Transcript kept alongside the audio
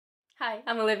Hi,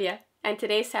 I'm Olivia, and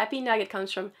today's happy nugget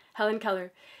comes from Helen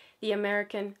Keller, the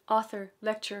American author,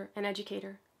 lecturer, and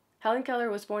educator. Helen Keller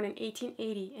was born in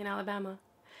 1880 in Alabama.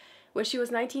 When she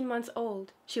was 19 months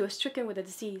old, she was stricken with a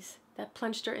disease that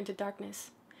plunged her into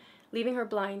darkness, leaving her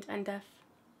blind and deaf.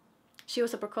 She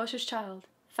was a precocious child,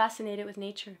 fascinated with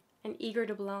nature, and eager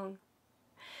to belong.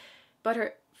 But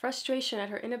her frustration at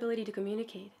her inability to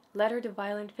communicate led her to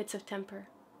violent fits of temper.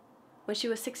 When she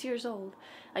was 6 years old,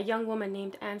 a young woman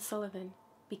named Anne Sullivan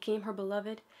became her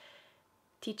beloved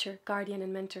teacher, guardian,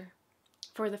 and mentor.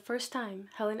 For the first time,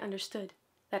 Helen understood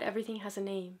that everything has a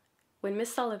name when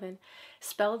Miss Sullivan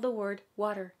spelled the word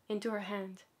water into her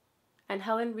hand, and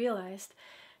Helen realized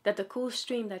that the cool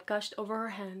stream that gushed over her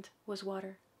hand was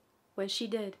water. When she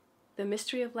did, the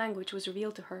mystery of language was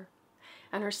revealed to her,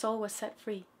 and her soul was set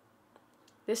free.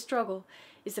 This struggle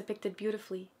is depicted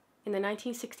beautifully in the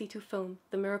 1962 film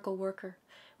The Miracle Worker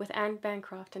with Anne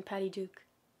Bancroft and Patty Duke,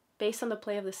 based on the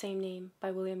play of the same name by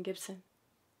William Gibson.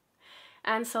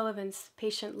 Anne Sullivan's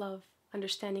patient love,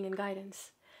 understanding, and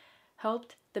guidance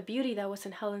helped the beauty that was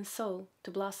in Helen's soul to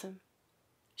blossom.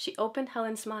 She opened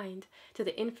Helen's mind to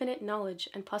the infinite knowledge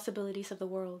and possibilities of the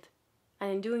world, and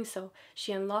in doing so,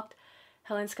 she unlocked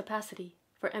Helen's capacity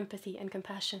for empathy and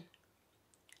compassion.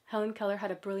 Helen Keller had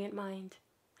a brilliant mind,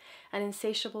 an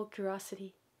insatiable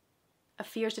curiosity, a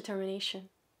fierce determination.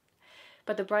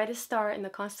 But the brightest star in the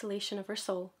constellation of her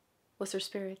soul was her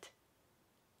spirit,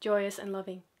 joyous and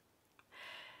loving.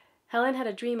 Helen had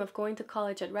a dream of going to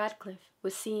college at Radcliffe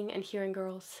with seeing and hearing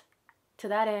girls. To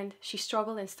that end, she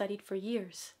struggled and studied for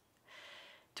years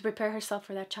to prepare herself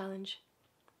for that challenge.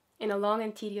 In a long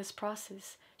and tedious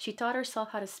process, she taught herself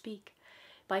how to speak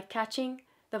by catching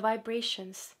the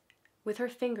vibrations with her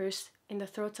fingers in the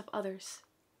throats of others,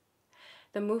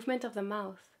 the movement of the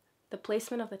mouth, the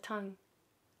placement of the tongue,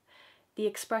 the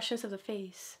expressions of the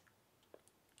face.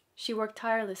 She worked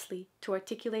tirelessly to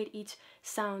articulate each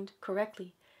sound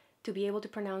correctly, to be able to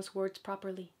pronounce words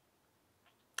properly.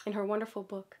 In her wonderful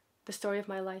book, The Story of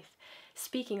My Life,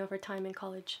 speaking of her time in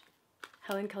college,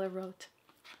 Helen Keller wrote,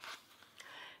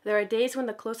 "There are days when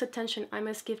the close attention I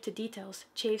must give to details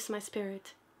chafes my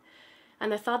spirit, and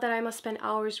the thought that I must spend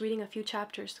hours reading a few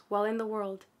chapters while in the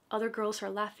world other girls are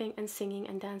laughing and singing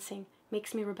and dancing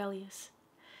makes me rebellious.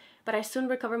 But I soon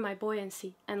recover my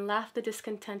buoyancy and laugh the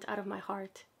discontent out of my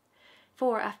heart.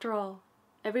 For, after all,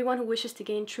 everyone who wishes to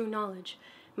gain true knowledge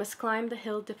must climb the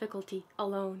hill difficulty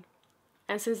alone.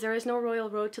 And since there is no royal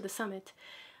road to the summit,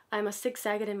 I must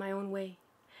zigzag it in my own way.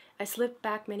 I slip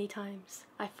back many times.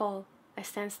 I fall. I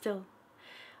stand still.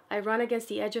 I run against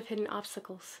the edge of hidden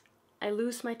obstacles. I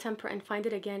lose my temper and find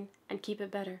it again and keep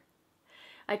it better.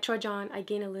 I trudge on. I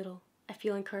gain a little. I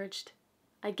feel encouraged.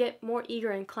 I get more eager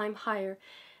and climb higher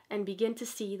and begin to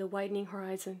see the widening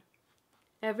horizon.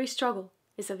 Every struggle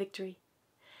is a victory.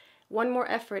 One more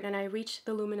effort and I reach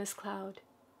the luminous cloud,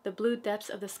 the blue depths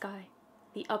of the sky,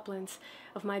 the uplands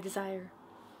of my desire."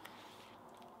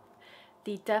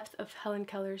 The depth of Helen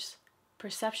Keller's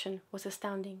perception was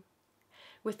astounding.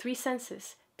 With 3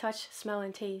 senses, touch, smell,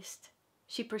 and taste,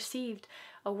 she perceived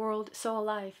a world so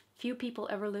alive few people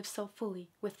ever lived so fully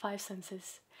with 5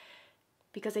 senses,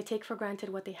 because they take for granted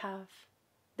what they have.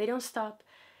 They don't stop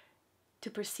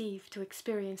to perceive, to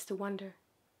experience, to wonder.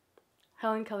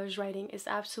 Helen Keller's writing is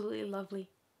absolutely lovely.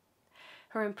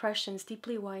 Her impressions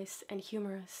deeply wise and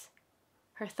humorous.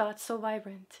 Her thoughts so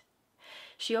vibrant.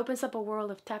 She opens up a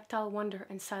world of tactile wonder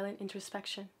and silent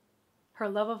introspection. Her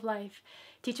love of life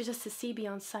teaches us to see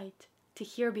beyond sight, to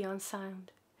hear beyond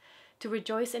sound, to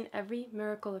rejoice in every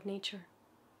miracle of nature.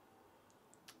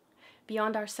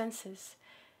 Beyond our senses,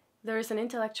 there is an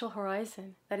intellectual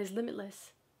horizon that is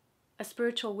limitless, a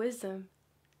spiritual wisdom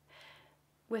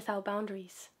without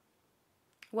boundaries.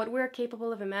 What we are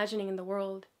capable of imagining in the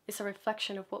world is a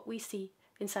reflection of what we see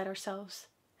inside ourselves.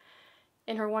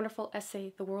 In her wonderful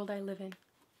essay, The World I Live In,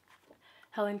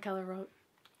 Helen Keller wrote,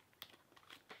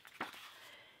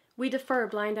 "We differ,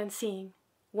 blind and seeing,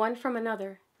 one from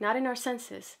another, not in our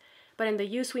senses, but in the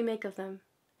use we make of them,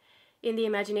 in the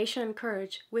imagination and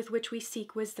courage with which we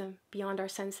seek wisdom beyond our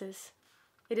senses.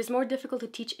 It is more difficult to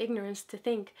teach ignorance to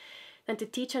think than to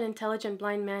teach an intelligent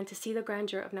blind man to see the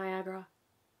grandeur of Niagara.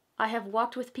 I have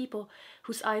walked with people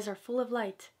whose eyes are full of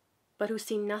light, but who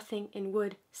see nothing in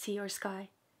wood, sea, or sky,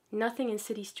 nothing in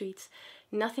city streets,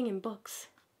 nothing in books.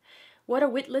 What a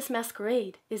witless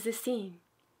masquerade is this seeing!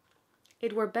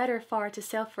 It were better far to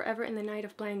sail forever in the night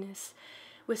of blindness,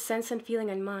 with sense and feeling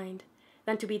and mind,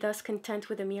 than to be thus content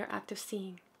with the mere act of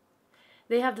seeing.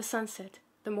 They have the sunset,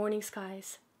 the morning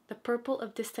skies, the purple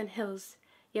of distant hills,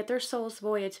 yet their souls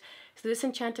voyage through this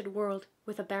enchanted world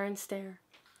with a barren stare.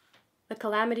 The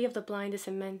calamity of the blind is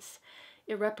immense,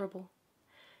 irreparable,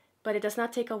 but it does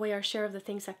not take away our share of the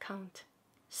things that count: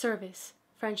 service,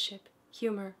 friendship,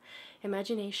 humor,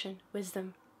 imagination,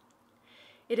 wisdom.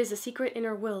 It is a secret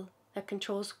inner will that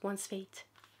controls one's fate.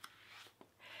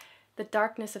 The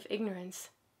darkness of ignorance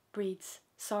breeds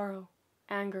sorrow,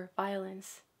 anger,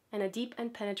 violence, and a deep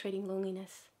and penetrating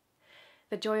loneliness.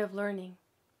 The joy of learning,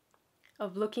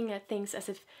 of looking at things as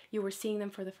if you were seeing them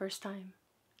for the first time,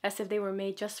 as if they were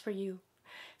made just for you,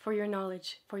 for your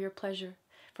knowledge, for your pleasure,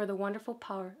 for the wonderful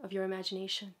power of your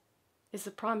imagination, is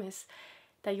the promise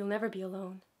that you'll never be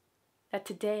alone, that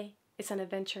today is an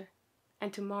adventure,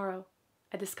 and tomorrow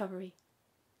a discovery.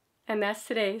 And that's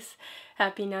today's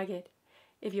Happy Nugget.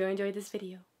 If you enjoyed this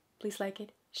video, please like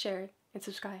it, share it, and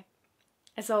subscribe.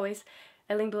 As always,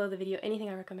 I link below the video anything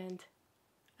I recommend.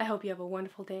 I hope you have a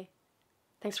wonderful day.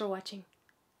 Thanks for watching.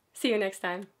 See you next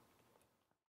time.